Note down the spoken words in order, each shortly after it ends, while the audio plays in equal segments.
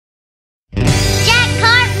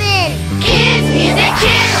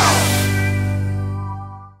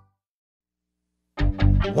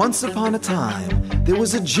Once upon a time, there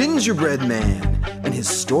was a gingerbread man, and his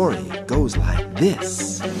story goes like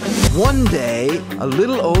this. One day, a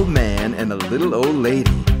little old man and a little old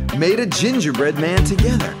lady made a gingerbread man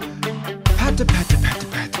together. Patter, patter, patter,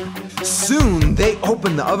 patter. Soon they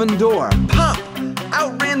opened the oven door. Pop!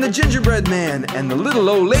 Out ran the gingerbread man, and the little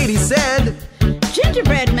old lady said,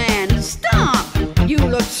 "Gingerbread man, stop! You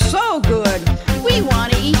look so good. We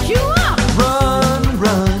want to eat you up." "Run,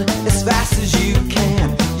 run, as fast as you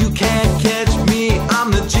can. You can't catch me,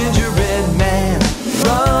 I'm the gingerbread man.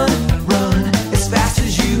 Run, run, as fast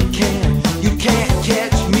as you can. You can't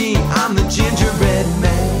catch me, I'm the gingerbread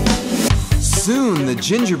man." Soon the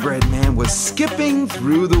gingerbread man was skipping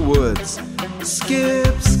through the woods.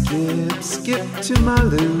 Skip, skip, skip to my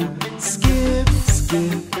loo. Skip,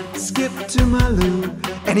 skip, skip to my loo.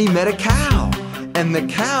 And he met a cow, and the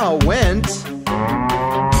cow went,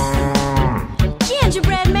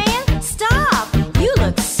 "Gingerbread man, stop! You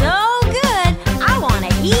look so good. I want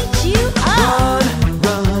to eat you up." "Run,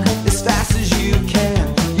 run, as fast as you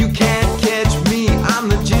can. You can't catch me, I'm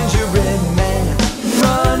the gingerbread man.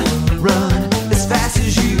 Run, run, as fast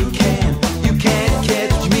as you can. You can't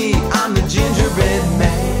catch me, I'm the gingerbread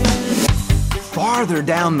man." Farther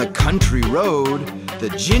down the country road, the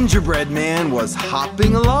gingerbread man was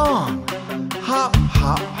hopping along. Hop,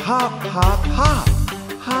 hop, hop, hop, hop.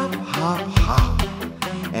 Hop, hop, hop.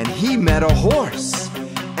 And he met a horse,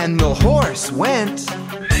 and the horse went,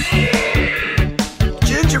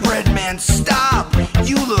 "Gingerbread man, stop!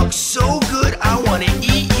 You look so good, I want to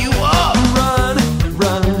eat you up." "Run,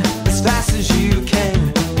 run, as fast as you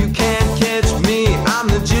can. You can't catch me, I'm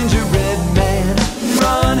the gingerbread man.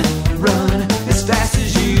 Run, run, as fast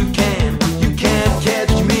as you can. You can't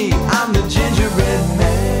catch me, I'm the gingerbread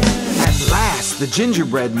man." At last, the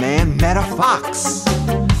gingerbread man met a fox.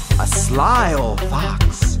 A sly old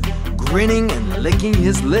fox, grinning and licking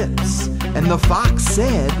his lips. And the fox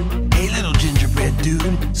said, "Hey, little gingerbread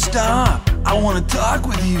dude, stop! I want to talk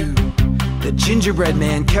with you." The gingerbread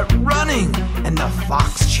man kept running, and the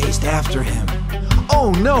fox chased after him.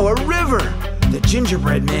 Oh no, a river! The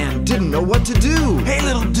gingerbread man didn't know what to do. "Hey,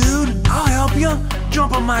 little dude, I'll help you.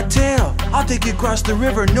 Jump on my tail. I'll take you across the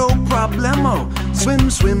river, no problemo.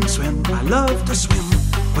 Swim, swim, swim. I love to swim.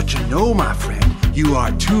 But you know, my friend, you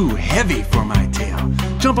are too heavy for my tail.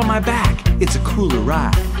 Jump on my back. It's a cooler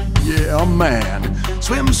ride." "Yeah, man.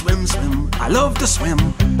 Swim, swim, swim. I love to swim.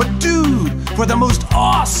 But dude, for the most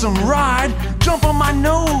awesome ride, jump on my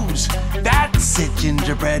nose." "That's it,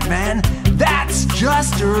 gingerbread man. That's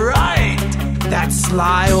just right." That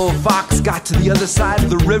sly old fox got to the other side of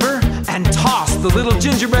the river and tossed the little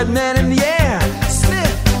gingerbread man in the air.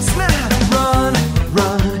 Snip, snap, run,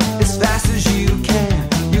 run, as fast as you can.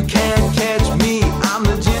 You can't catch me, I'm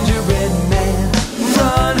the gingerbread man.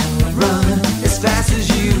 Run, run, as fast as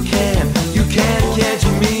you can. You can't catch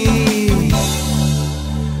me,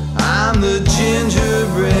 I'm the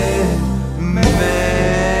gingerbread man.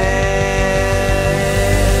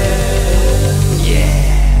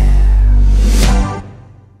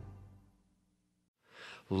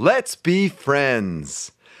 Let's be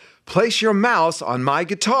friends. Place your mouse on my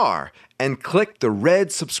guitar and click the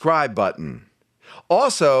red subscribe button.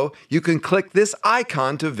 Also, you can click this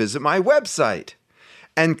icon to visit my website.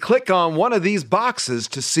 And click on one of these boxes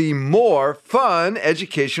to see more fun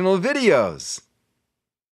educational videos.